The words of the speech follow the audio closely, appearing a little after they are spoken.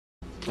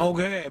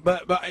Okay,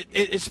 but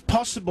it's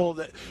possible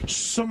that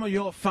some of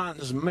your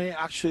fans may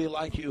actually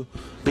like you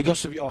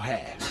because of your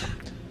hair.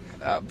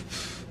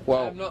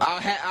 Well,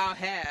 our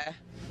hair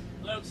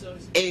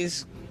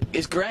is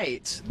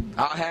great.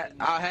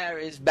 Our hair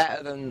is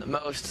better than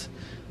most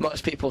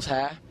people's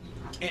hair.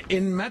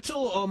 In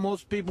metal or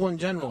most people in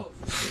general?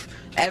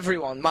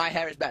 Everyone. My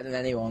hair is better than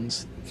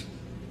anyone's.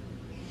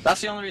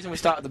 That's the only reason we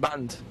started the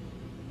band.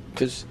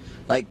 Because,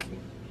 like,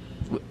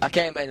 I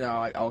came in and I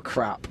was like, oh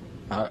crap.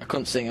 I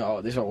couldn't sing at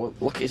all. This one,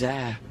 look at his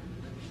hair.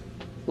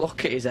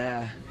 Look at his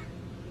hair.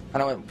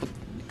 And I went,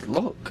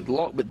 look,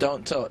 but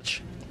don't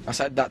touch. I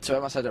said that to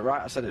him. I said it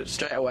right. I said it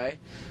straight away.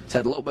 I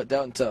said, look, but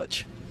don't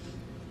touch.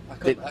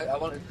 I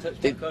wanted to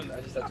touch, but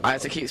I couldn't. I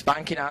had to keep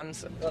spanking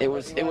hands. It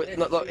was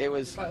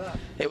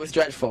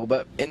dreadful.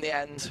 But in the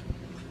end,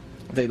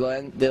 they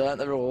learned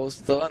the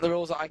rules. They learned the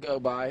rules that I go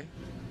by,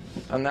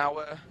 and now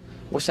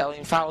we're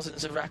selling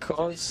thousands of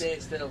records. Stay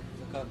still.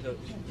 I can't touch.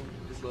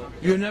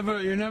 You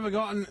never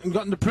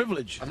gotten the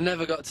privilege. I've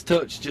never got to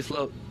touch. Just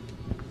look.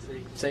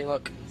 See,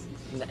 look.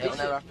 It'll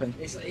never happen.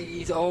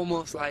 It's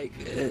almost like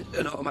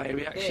an automatic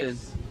reaction.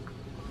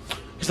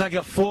 It's like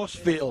a force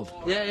field.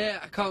 Yeah,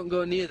 I can't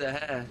go near the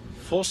hair.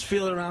 Force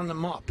field around the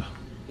mop.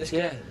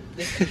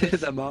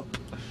 The mop.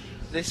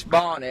 This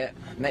barnet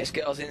makes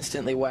girls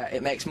instantly wet.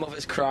 It makes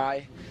mothers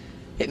cry.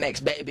 It makes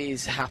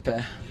babies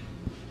happy.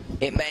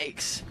 It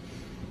makes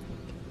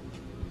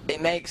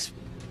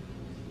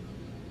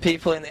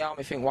people in the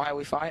army think, why are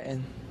we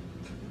fighting?